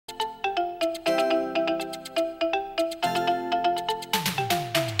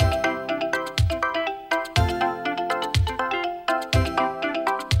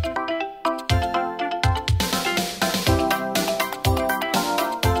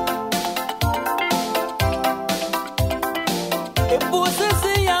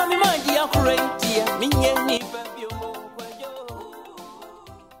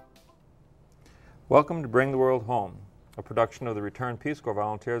Welcome to Bring the World Home, a production of the Returned Peace Corps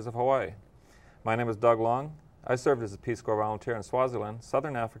Volunteers of Hawaii. My name is Doug Long. I served as a Peace Corps volunteer in Swaziland,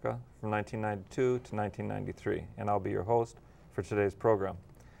 Southern Africa from 1992 to 1993, and I'll be your host for today's program.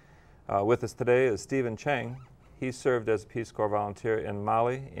 With us today is Stephen Cheng. He served as a Peace Corps volunteer in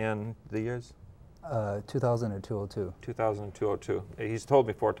Mali in the years? 2000 or 2002. 2000 and 2002. He's told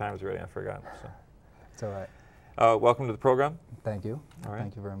me 4 times already, I forgot. So. It's all right. Welcome to the program. Thank you. All right.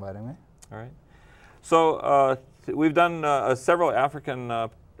 Thank you for inviting me. All right. So we've done several African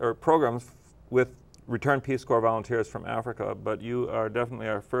programs with Returned Peace Corps volunteers from Africa, but you are definitely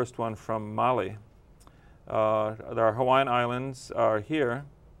our first one from Mali. Our Hawaiian Islands are here,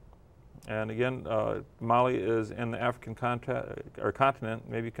 and again, Mali is in the African continent.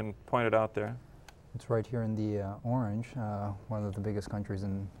 Maybe you can point it out there. It's right here in the orange, one of the biggest countries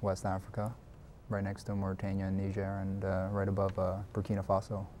in West Africa, right next to Mauritania and Niger, and right above Burkina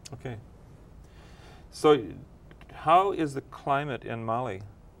Faso. Okay. So how is the climate in Mali?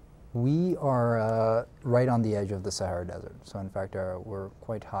 We are right on the edge of the Sahara Desert, so in fact we're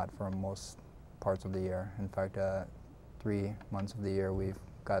quite hot for most parts of the year. In fact, 3 months of the year we've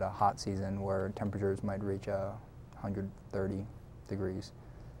got a hot season where temperatures might reach 130 degrees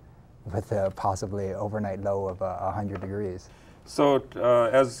with possibly overnight low of 100 degrees. So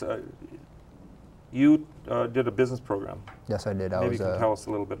you did a business program. Yes, I did. Maybe you can tell us a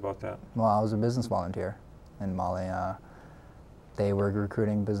little bit about that. Well, I was a business volunteer in Mali. They were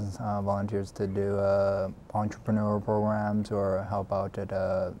recruiting business volunteers to do entrepreneur programs or help out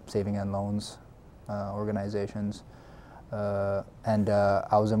at saving and loans organizations. And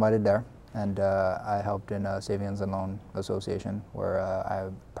I was invited there, and I helped in a savings and loan association where I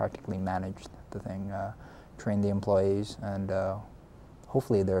practically managed the thing, trained the employees, and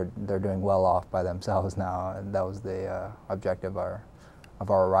hopefully they're doing well off by themselves now. And that was the objective of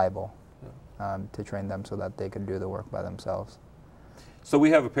our arrival, to train them so that they could do the work by themselves. So we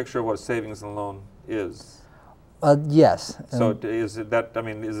have a picture of what savings and loan is. Yes. So is it that? I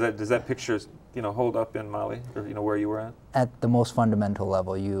mean, does that picture, hold up in Mali, or where you were at? At the most fundamental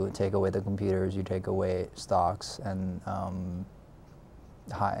level, you take away the computers, you take away stocks and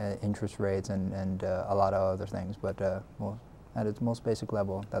high interest rates and a lot of other things. But well, at its most basic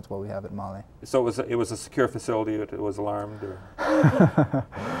level, that's what we have at Mali. So it was a secure facility. It was alarmed, or?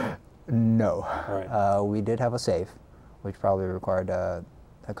 No. All right. We did have a safe, which probably required a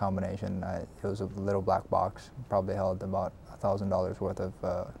combination. It was a little black box, probably held about $1,000 worth of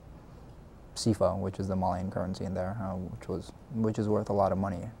CFA, which is the Malian currency in there, which is worth a lot of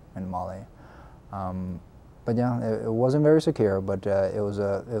money in Mali. But yeah, it wasn't very secure, but it was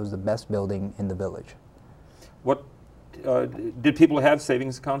the best building in the village. What did people have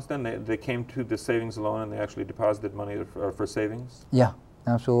savings accounts then? They came to the savings loan and they actually deposited money for savings? Yeah,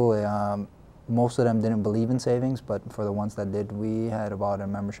 absolutely. Most of them didn't believe in savings, but for the ones that did, we had about a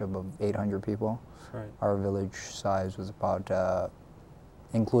membership of 800 people. Right. Our village size was about,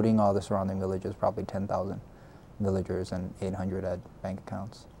 including all the surrounding villages, probably 10,000 villagers, and 800 had bank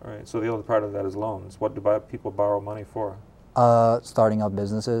accounts. All right, so the other part of that is loans. What do people borrow money for? Starting up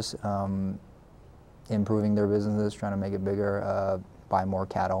businesses, improving their businesses, trying to make it bigger, buy more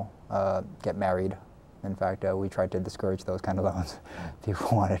cattle, get married. In fact, we tried to discourage those kind of loans.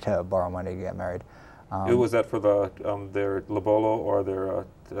 People wanted to borrow money to get married. Was that for their lobolo or their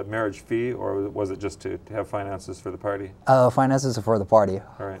marriage fee, or was it just to have finances for the party? Finances for the party,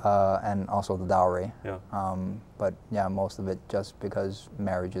 all right. And also the dowry. Yeah. But yeah, most of it just because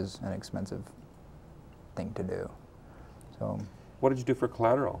marriage is an expensive thing to do. So. What did you do for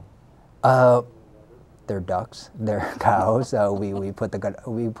collateral? They're ducks, they're cows. So we put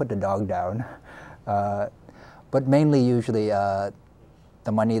the dog down. But mainly, usually,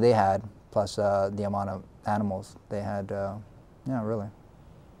 the money they had plus the amount of animals they had. Yeah, really,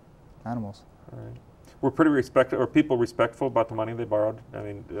 animals. All right. Were people respectful about the money they borrowed? I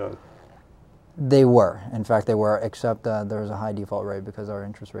mean, they were. In fact, they were. Except there was a high default rate because our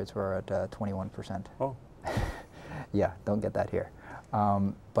interest rates were at 21%. Oh. Yeah, don't get that here.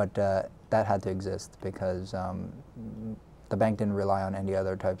 But that had to exist because the bank didn't rely on any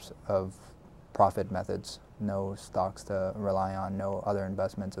other types of profit methods, no stocks to rely on, no other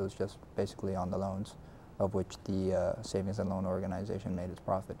investments. It was just basically on the loans, of which the savings and loan organization made its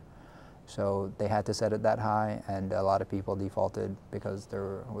profit. So they had to set it that high, and a lot of people defaulted because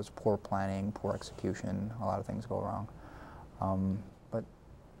there was poor planning, poor execution, a lot of things go wrong. But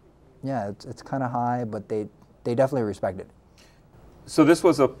yeah, it's kind of high, but they definitely respect it. So this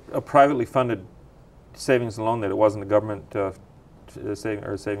was a privately funded savings and loan, that it wasn't a government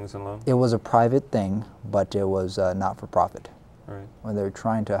savings and loan? It was a private thing, but it was not for profit. Right. When they're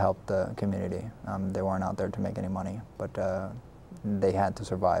trying to help the community. They weren't out there to make any money, but they had to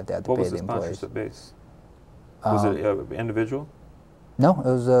survive. They had to What pay was the the employees. sponsorship base? Was it individual? No, it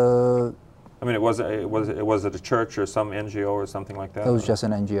was I mean, was it a church or some NGO or something like that? it was just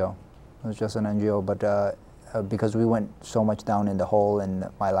an NGO. It was just an NGO, but because we went so much down in the hole in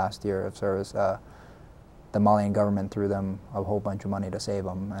my last year of service, the Malian government threw them a whole bunch of money to save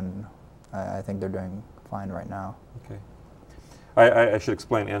them, and I think they're doing fine right now. Okay. I should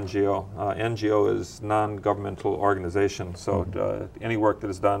explain NGO. NGO is non-governmental organization. So any work that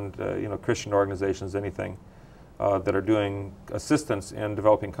is done, Christian organizations, anything that are doing assistance in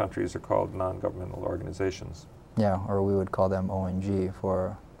developing countries are called non-governmental organizations. Yeah, or we would call them ONG,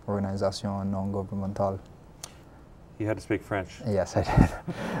 for Organisation Non Gouvernementale. You had to speak French. Yes, I did.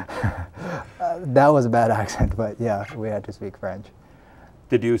 That was a bad accent, but yeah, we had to speak French.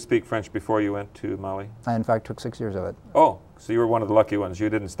 Did you speak French before you went to Mali? I, in fact, took 6 years of it. Oh, so you were one of the lucky ones. You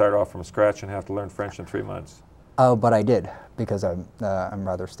didn't start off from scratch and have to learn French in 3 months. But I did, because I'm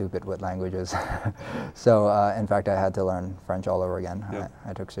rather stupid with languages. So, in fact, I had to learn French all over again. Yep.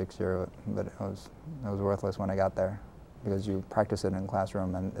 I took 6 years, but it was worthless when I got there, because you practice it in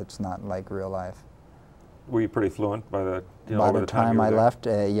classroom and it's not like real life. Were you pretty fluent by the By over the time time you were I there? left,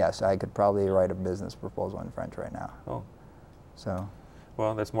 yes, I could probably write a business proposal in French right now. Oh, So,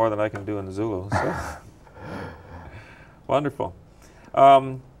 well, that's more than I can do in Zulu. So. Wonderful.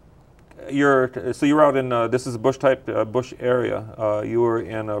 So you were out in this is a bush area. You were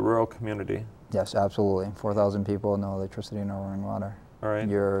in a rural community. yes, absolutely. 4,000 people, no electricity, no running water. All right.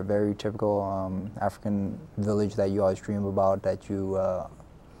 Your very typical African village that you always dream about, that you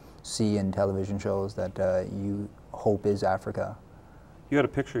see in television shows, that you hope is Africa. You had a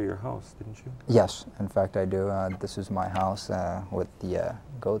picture of your house, didn't you? Yes, in fact I do. This is my house with the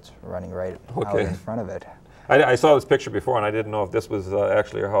goats running right out Okay. in front of it. I saw this picture before, and I didn't know if this was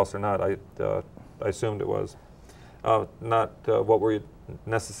actually your house or not. I assumed it was. Not what we're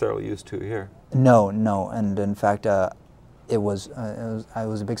necessarily used to here. No, and in fact it was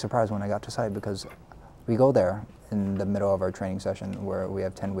a big surprise when I got to site, because we go there in the middle of our training session, where we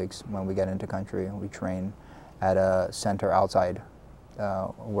have 10 weeks. When we get into country, we train at a center outside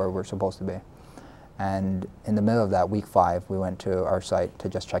where we're supposed to be. And in the middle of that, week 5, we went to our site to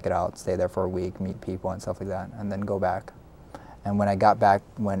just check it out, stay there for a week, meet people and stuff like that, and then go back. And when I got back,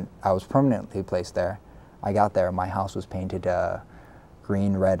 when I was permanently placed there, I got there, my house was painted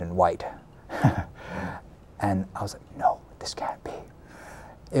green, red, and white. And I was like, no, this can't be.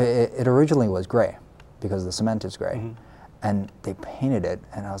 It originally was gray, because the cement is gray. Mm-hmm. And they painted it,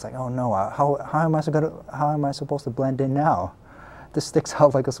 and I was like, oh no, how am I supposed to blend in now? This sticks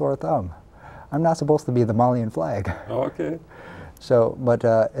out like a sore thumb. I'm not supposed to be the Malian flag. Oh, okay. So, but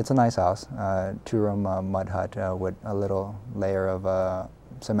it's a nice house, 2-room mud hut with a little layer of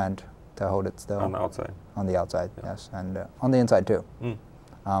cement to hold it still. On the outside. On the outside, Yeah. yes, and on the inside too.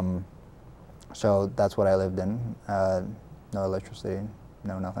 Mm. So that's what I lived in. No electricity,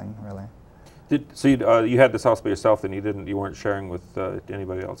 no nothing really. So you had this house by yourself, then you weren't sharing with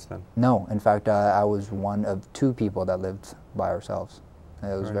anybody else then? No, in fact, I was one of 2 people that lived by ourselves.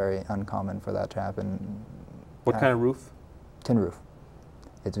 It was Right. very uncommon for that to happen. What kind of roof? Tin roof.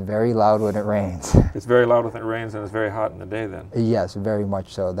 It's very loud when it rains. It's very loud when it rains, and it's very hot in the day then. Yes, very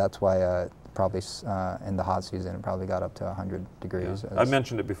much so. That's why probably in the hot season it probably got up to 100 degrees. Yeah. I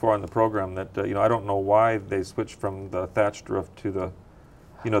mentioned it before on the program that I don't know why they switched from the thatched roof to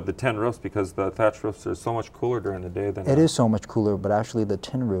the tin roofs, because the thatched roofs are so much cooler during the day than It is so much cooler, but actually the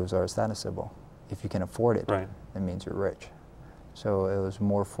tin roofs are a status symbol. If you can afford it, Right. it means you're rich. So it was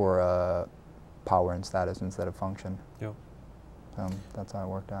more for power and status instead of function. Yep. So that's how it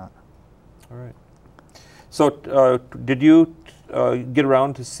worked out. All right. So did you get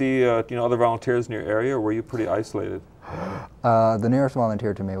around to see other volunteers in your area, or were you pretty isolated? The nearest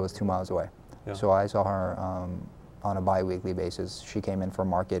volunteer to me was 2 miles away. Yeah. So I saw her on a bi-weekly basis. She came in for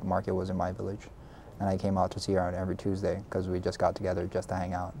market. Market was in my village. And I came out to see her on every Tuesday, because we just got together just to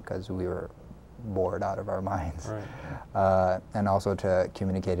hang out, because we were bored out of our minds. Right. And also to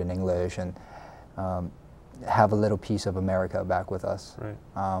communicate in English and have a little piece of America back with us.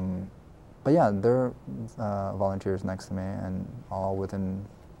 Right. But yeah, there are volunteers next to me, and all within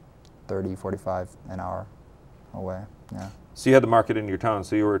 30, 45 an hour away. Yeah. So you had the market in your town,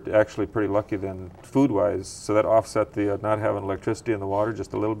 so you were actually pretty lucky then, food-wise. So that offset the not having electricity and the water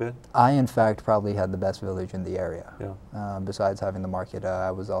just a little bit? I, in fact, probably had the best village in the area. Yeah. Besides having the market, I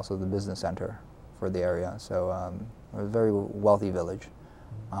was also the business center for the area, so it was a very wealthy village.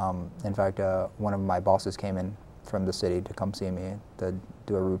 In fact, one of my bosses came in from the city to come see me to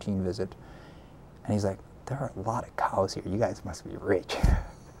do a routine visit, and he's like, there are a lot of cows here. You guys must be rich.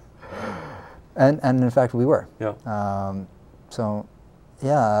 and in fact, we were. Yeah. So,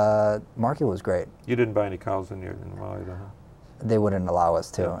 yeah, market was great. You didn't buy any cows in Mali, though, huh? They wouldn't allow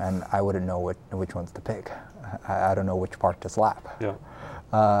us to, Yeah. and I wouldn't know which ones to pick. I don't know which part to slap. Yeah.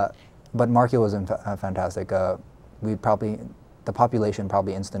 But market was fantastic. The population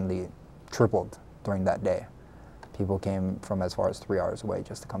probably instantly tripled during that day. People came from as far as 3 hours away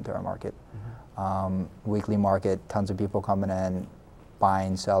just to come to our market. Mm-hmm. Weekly market, tons of people coming in,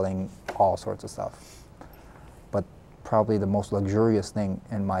 buying, selling, all sorts of stuff. But probably the most luxurious thing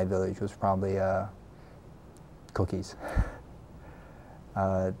in my village was probably cookies.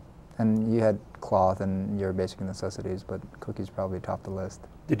 And you had cloth and your basic necessities, but cookies probably topped the list.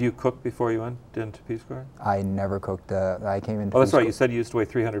 Did you cook before you went into Peace Corps? I never cooked. I came into. Oh, that's Peace right. Corps. You said you used to weigh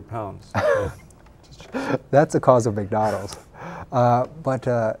 300 pounds. That's the cause of McDonald's.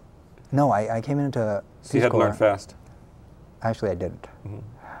 No, I came into So you had to learn fast. Actually, I didn't. Mm-hmm.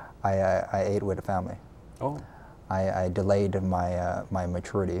 I ate with a family. Oh. I delayed my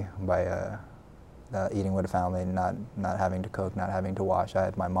maturity by eating with a family, not having to cook, not having to wash. I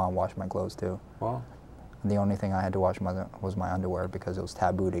had my mom wash my clothes too. Wow. And the only thing I had to wash was my underwear because it was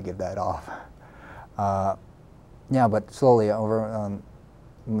taboo to give that off. Yeah, but slowly over,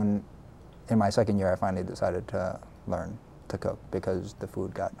 in my second year, I finally decided to learn to cook because the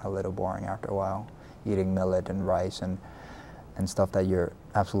food got a little boring after a while. Eating millet and rice and stuff that you're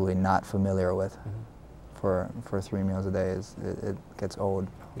absolutely not familiar with for 3 meals a day it gets old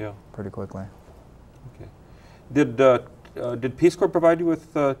pretty quickly. Okay. Did Peace Corps provide you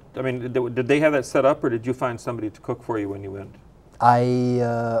with, I mean, did they have that set up or did you find somebody to cook for you when you went?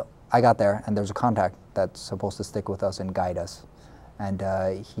 I got there and there's a contact that's supposed to stick with us and guide us. And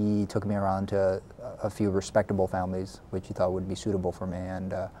he took me around to a few respectable families, which he thought would be suitable for me.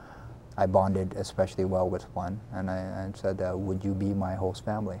 And I bonded especially well with one. And I said, would you be my host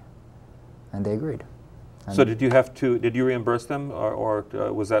family? And they agreed. And so did you reimburse them or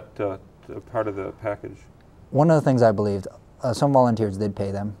was that part of the package? One of the things I believed, some volunteers did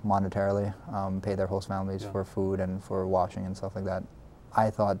pay them monetarily, pay their host families for food and for washing and stuff like that. I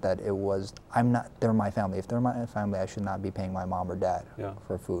thought that it was, they're my family. If they're my family, I should not be paying my mom or dad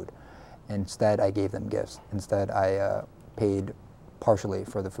for food. Instead, I gave them gifts. Instead, I paid partially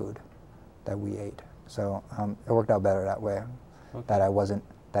for the food that we ate. So it worked out better that way,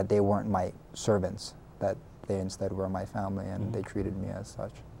 that they weren't my servants, that they instead were my family and they treated me as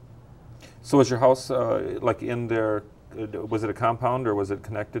such. So was your house like in their, was it a compound or was it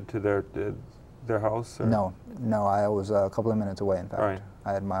connected to their house? Or? No, I was a couple of minutes away, in fact. Right.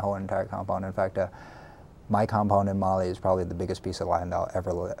 I had my whole entire compound. In fact, my compound in Mali is probably the biggest piece of land I'll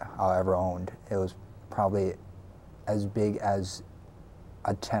ever owned. It was probably as big as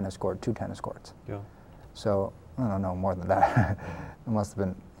a tennis court, 2 tennis courts. Yeah. So, I don't know, more than that. It must have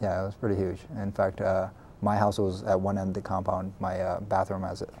been, yeah, it was pretty huge. In fact, my house was at one end of the compound. My bathroom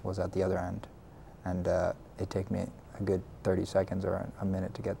was at the other end. And it took me a good 30 seconds or a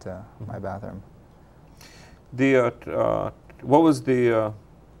minute to get to my bathroom. What was the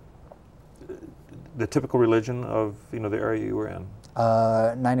typical religion of the area you were in?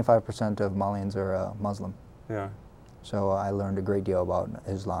 95% of Malians are Muslim. Yeah. So I learned a great deal about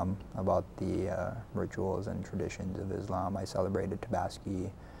Islam, about the rituals and traditions of Islam. I celebrated Tabaski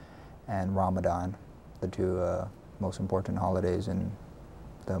and Ramadan, the 2 most important holidays in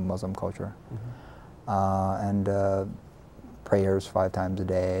the Muslim culture. And prayers 5 times a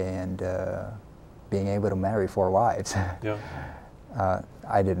day and being able to marry 4 wives. Yeah.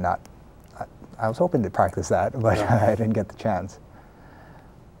 I did not. I was hoping to practice that, but I didn't get the chance.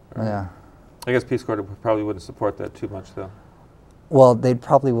 Right. Yeah. I guess Peace Corps probably wouldn't support that too much, though. Well, they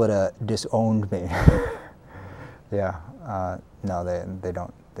probably would have disowned me. Yeah. No, they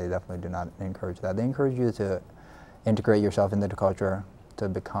don't. They definitely do not encourage that. They encourage you to integrate yourself into the culture, to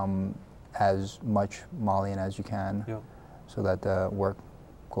become as much Malian as you can, so that the work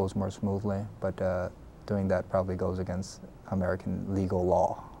goes more smoothly. But doing that probably goes against American legal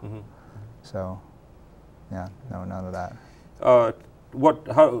law. So, yeah, no, none of that.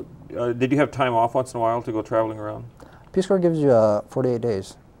 Did you have time off once in a while to go traveling around? Peace Corps gives you 48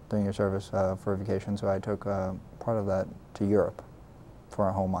 days during your service for vacation, so I took part of that to Europe for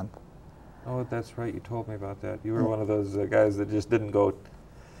a whole month. Oh, that's right. You told me about that. You were one of those guys that just didn't go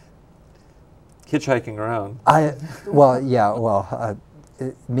hitchhiking around.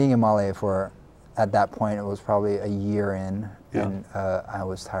 Being in Mali at that point, it was probably a year in, and I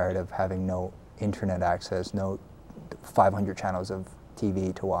was tired of having no internet access, no 500 channels of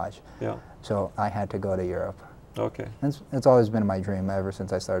TV to watch. Yeah. So I had to go to Europe, Okay. It's always been my dream ever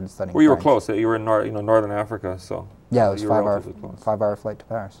since I started studying Well, you were French. close. You were in northern Africa, so Yeah, it was you were 5 hour relatively close. 5 hour flight to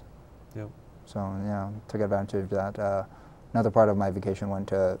Paris. Yep. So yeah, took advantage of that. Another part of my vacation went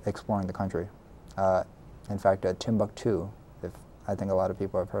to exploring the country. In fact, Timbuktu, I think a lot of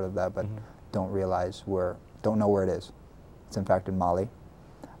people have heard of that, but don't know where it is. It's in fact in Mali.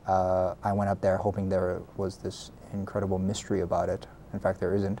 I went up there hoping there was this incredible mystery about it. In fact,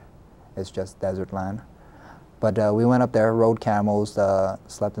 there isn't. It's just desert land. But we went up there, rode camels,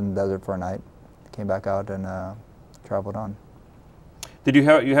 slept in the desert for a night, came back out and traveled on. Did you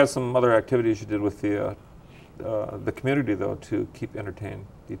had some other activities you did with the community though to keep entertained?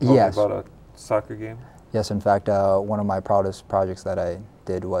 You told Yes. me about a soccer game. Yes, in fact, one of my proudest projects that I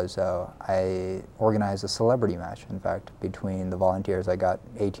did was I organized a celebrity match, in fact, between the volunteers. I got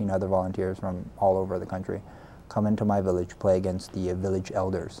 18 other volunteers from all over the country come into my village, play against the village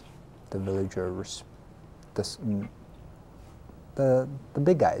elders, the villagers, the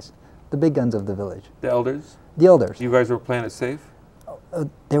big guys, the big guns of the village. The elders? The elders. You guys were playing it safe?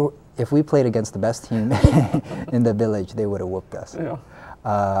 If we played against the best team in the village, they would have whooped us. Yeah.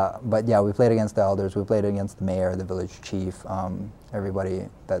 But yeah, we played against the elders. We played against the mayor, the village chief, everybody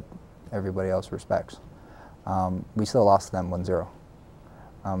that everybody else respects. We still lost to them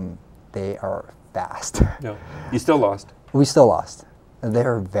 1-0. They are fast. Yeah. You still lost? We still lost.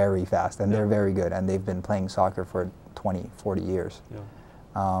 They're very fast, and they're very good, and they've been playing soccer for 20, 40 years. Yeah.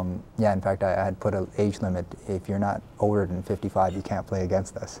 Yeah, in fact, I had put an age limit. If you're not older than 55, you can't play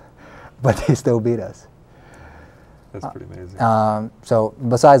against us. But they still beat us. That's pretty amazing. So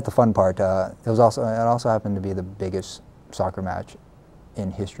besides the fun part, it also happened to be the biggest soccer match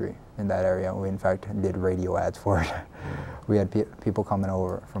in history in that area. We in fact did radio ads for it. We had people coming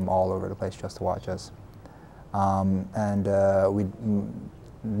over from all over the place just to watch us.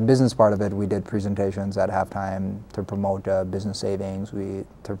 Business part of it, we did presentations at halftime to promote business savings,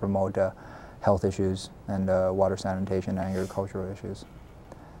 to promote health issues and water sanitation and agricultural issues.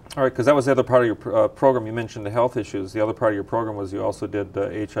 All right, because that was the other part of your program. You mentioned the health issues. The other part of your program was you also did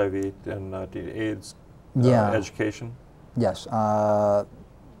HIV and AIDS education. Yes.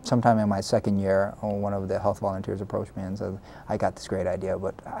 Sometime in my second year, one of the health volunteers approached me and said, I got this great idea,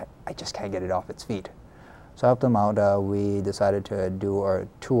 but I just can't get it off its feet. So I helped them out. We decided to do our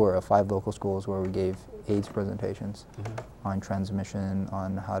tour of 5 local schools where we gave AIDS presentations on transmission,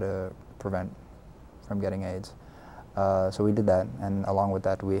 on how to prevent from getting AIDS. So we did that, and along with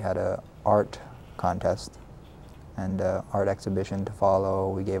that we had an art contest and art exhibition to follow.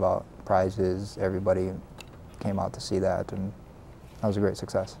 We gave out prizes. Everybody came out to see that, and that was a great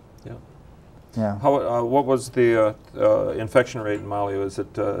success. Yeah. Yeah. How, what was the infection rate in Mali? Was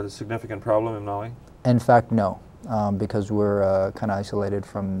it a significant problem in Mali? In fact, no, because we're kind of isolated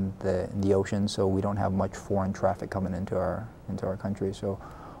from the ocean, so we don't have much foreign traffic coming into our country. So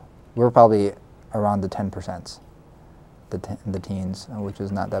we're probably around the 10%, the teens, which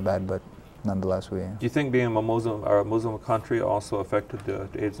is not that bad, but nonetheless we. Do you think being a Muslim country also affected the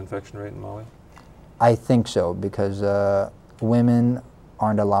AIDS infection rate in Mali? I think so, because women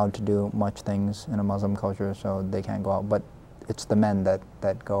aren't allowed to do much things in a Muslim culture, so they can't go out. But it's the men that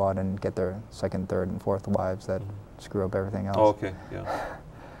go out and get their second, third, and fourth wives that screw up everything else. Oh, okay, yeah.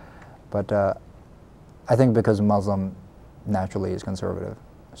 But I think because Muslim naturally is conservative,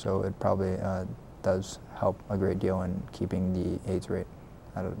 so it probably does help a great deal in keeping the AIDS rate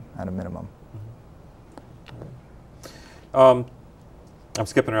at a minimum. I'm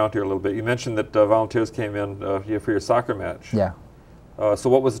skipping around here a little bit. You mentioned that volunteers came in for your soccer match. Yeah. So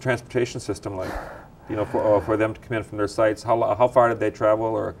what was the transportation system like? You know, for them to come in from their sites, how far did they travel,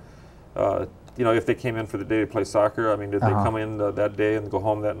 or you know, if they came in for the day to play soccer, I mean, did they come in that day and go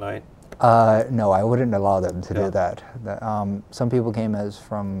home that night? No, I wouldn't allow them to do that. Some people came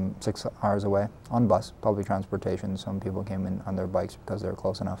from 6 hours away on bus, public transportation. Some people came in on their bikes because they're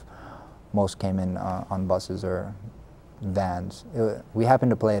close enough. Most came in on buses or vans. We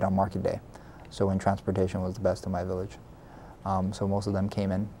happened to play it on market day, so when transportation was the best in my village. So most of them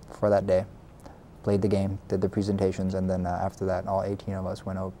came in for that day, played the game, did the presentations, and then after that, all 18 of us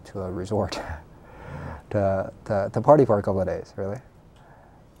went out to a resort to party for a couple of days, really.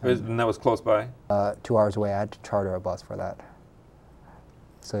 And that was close by? 2 hours away. I had to charter a bus for that.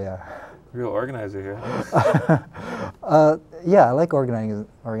 So yeah. Real organizer here. Yeah, I like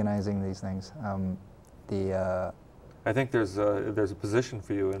organizing these things. I think there's a position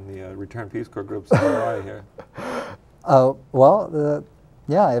for you in the Return Peace Corps groups in Hawaii here. Well,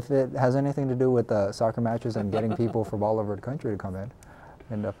 yeah, if it has anything to do with soccer matches and getting people from all over the country to come in, I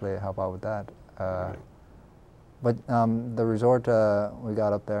can definitely help out with that. But the resort, we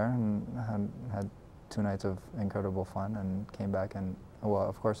got up there and had 2 nights of incredible fun, and came back, and well,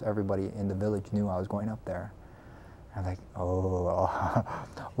 of course, everybody in the village knew I was going up there. I'm like, oh,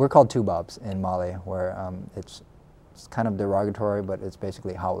 we're called Tubabs in Mali, where it's kind of derogatory, but it's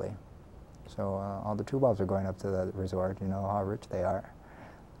basically haole. So all the Tubabs are going up to the resort. You know how rich they are.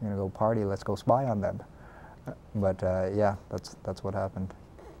 You're gonna go party. Let's go spy on them. But yeah, that's what happened.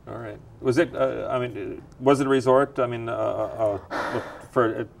 All right. Was it? I mean, was it a resort? I mean,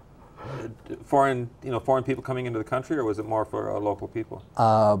 for foreign people coming into the country, or was it more for local people?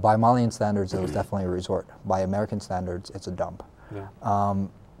 By Malian standards, it was definitely a resort. By American standards, it's a dump. Yeah.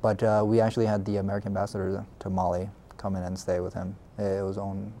 But we actually had the American ambassador to Mali come in and stay with him.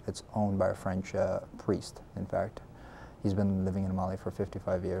 It's owned by a French priest, in fact. He's been living in Mali for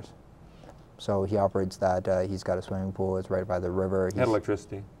 55 years. So he operates that. He's got a swimming pool. It's right by the river. It had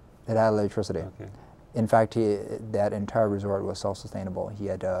electricity. It had electricity. Okay. In fact, that entire resort was self-sustainable. He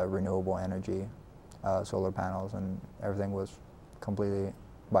had renewable energy, solar panels, and everything was completely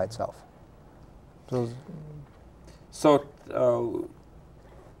by itself. So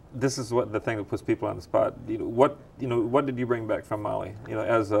this is what the thing that puts people on the spot. What did you bring back from Mali?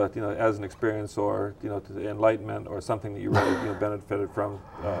 As an experience, or to the enlightenment, or something that you really benefited from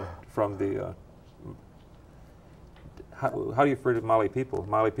the. How do you refer to Mali people?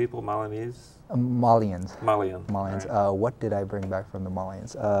 Mali people, Malinese? Malians. Malian. Malians. Right. What did I bring back from the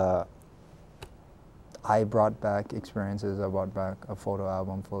Malians? I brought back experiences. I brought back a photo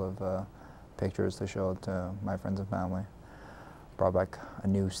album full of pictures to show to my friends and family. Brought back a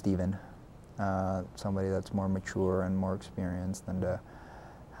new Stephen, somebody that's more mature and more experienced, and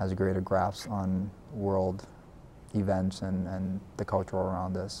has a greater grasp on world events and the culture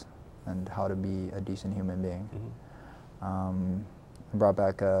around us, and how to be a decent human being. Mm-hmm. Brought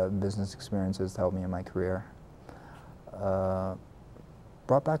back business experiences to help me in my career.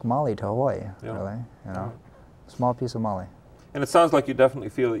 Brought back Mali to Hawaii, Yeah. really, small piece of Mali. And it sounds like you definitely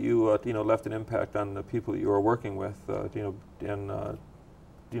feel that you left an impact on the people that you were working with, in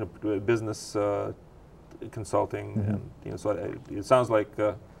business consulting, Mm-hmm. and so it sounds like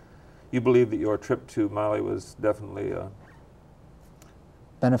you believe that your trip to Mali was definitely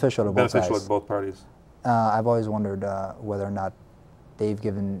Beneficial to both beneficial sides. to both parties. I've always wondered whether or not they've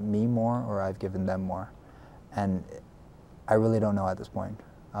given me more or I've given them more, and I really don't know at this point.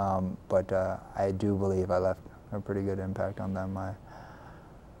 But I do believe I left a pretty good impact on them. I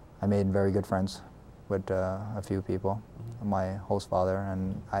made very good friends with a few people. Mm-hmm. My host father,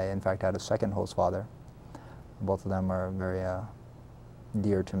 and I in fact had a second host father. Both of them are very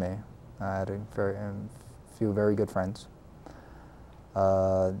dear to me. I had a few very good friends.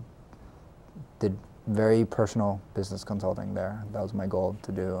 Did very personal business consulting there. That was my goal,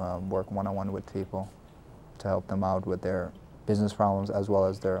 to do work one-on-one with people to help them out with their business problems as well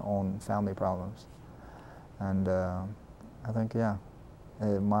as their own family problems. And I think, yeah,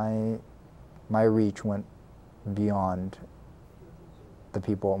 my reach went beyond the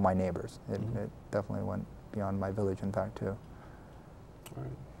people, my neighbors. It definitely went beyond my village, in fact, too. All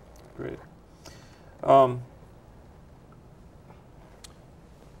right, great.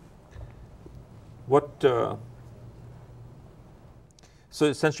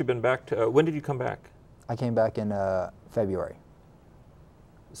 So since you've been back, when did you come back? I came back in February.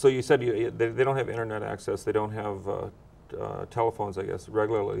 So you said they don't have internet access, they don't have telephones, I guess,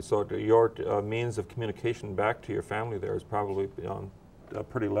 regularly. So your means of communication back to your family there is probably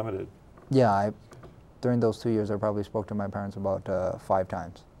pretty limited. Yeah, during those 2 years, I probably spoke to my parents about 5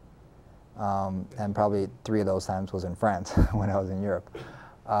 times. And probably 3 of those times was in France when I was in Europe.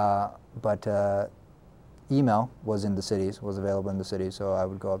 But email was in the cities, was available in the cities, so I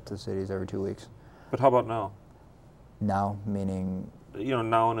would go up to the cities every 2 weeks. But how about now? Now, meaning?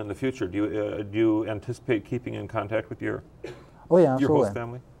 Now and in the future, do you anticipate keeping in contact with your Oh yeah, absolutely. your host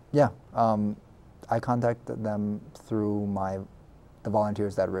family? Yeah, I contacted them through the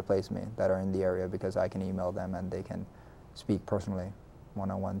volunteers that replace me, that are in the area, because I can email them and they can speak personally,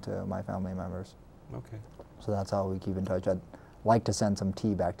 one-on-one, to my family members. Okay. So that's how we keep in touch. I'd like to send some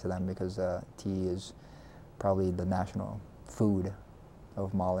tea back to them, because tea is probably the national food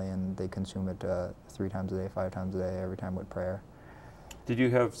of Mali, and they consume it 3 times a day, 5 times a day, every time with prayer. Did you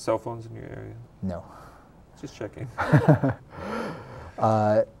have cell phones in your area? No. Just checking.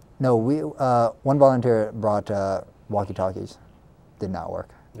 No, one volunteer brought walkie-talkies. Did not work.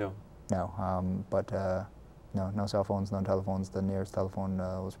 No. No, but no cell phones, no telephones. The nearest telephone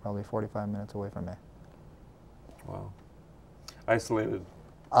was probably 45 minutes away from me. Wow. Isolated.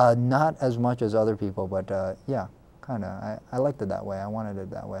 Not as much as other people, but yeah, kind of. I liked it that way. I wanted it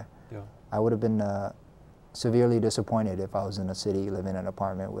that way. Yeah. I would have been severely disappointed if I was in a city, living in an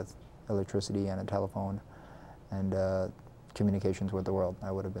apartment with electricity and a telephone and communications with the world.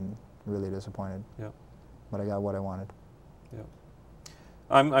 I would have been really disappointed. Yeah. But I got what I wanted. Yeah.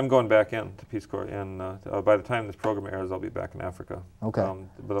 I'm going back in to Peace Corps, and by the time this program airs, I'll be back in Africa. Okay.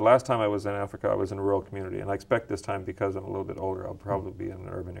 But the last time I was in Africa, I was in a rural community, and I expect this time, because I'm a little bit older, I'll probably be in an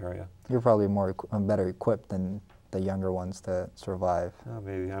urban area. You're probably better equipped than the younger ones to survive.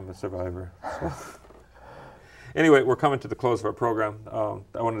 Maybe I'm a survivor. So. Anyway, we're coming to the close of our program.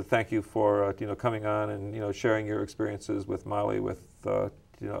 I wanted to thank you for coming on and sharing your experiences with Mali with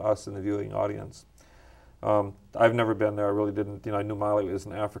us and the viewing audience. I've never been there. I really didn't. I knew Mali was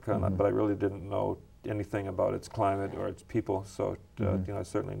in Africa, but I really didn't know anything about its climate or its people. So I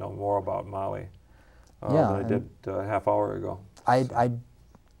certainly know more about Mali than I did a half hour ago.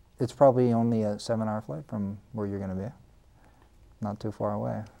 It's probably only a 7-hour flight from where you're going to be. Not too far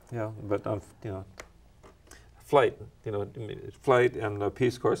away. Yeah, but flight, flight and the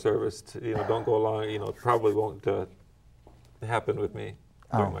Peace Corps service, don't go along. Probably won't happen with me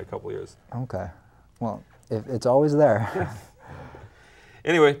during my couple years. Okay. Well, if it's always there.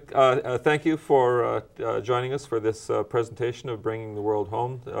 Anyway, thank you for joining us for this presentation of Bringing the World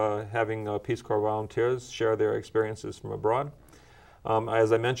Home, having Peace Corps volunteers share their experiences from abroad.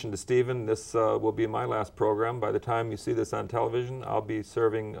 As I mentioned to Stephen, this will be my last program. By the time you see this on television, I'll be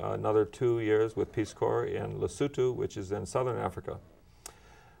serving another 2 years with Peace Corps in Lesotho, which is in southern Africa.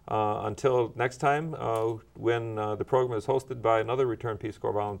 Until next time, when the program is hosted by another returned Peace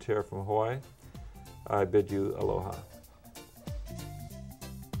Corps volunteer from Hawaii, I bid you aloha.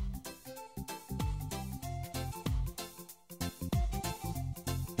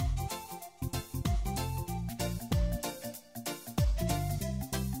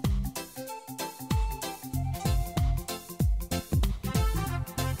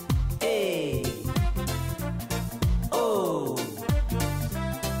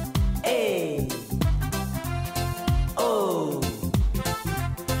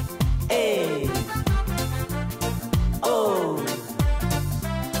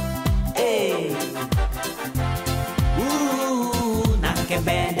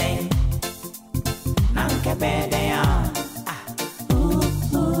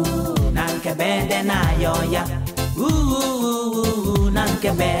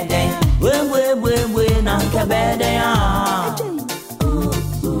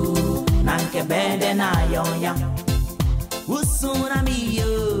 Usunami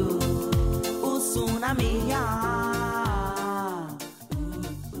yo, usunami ya.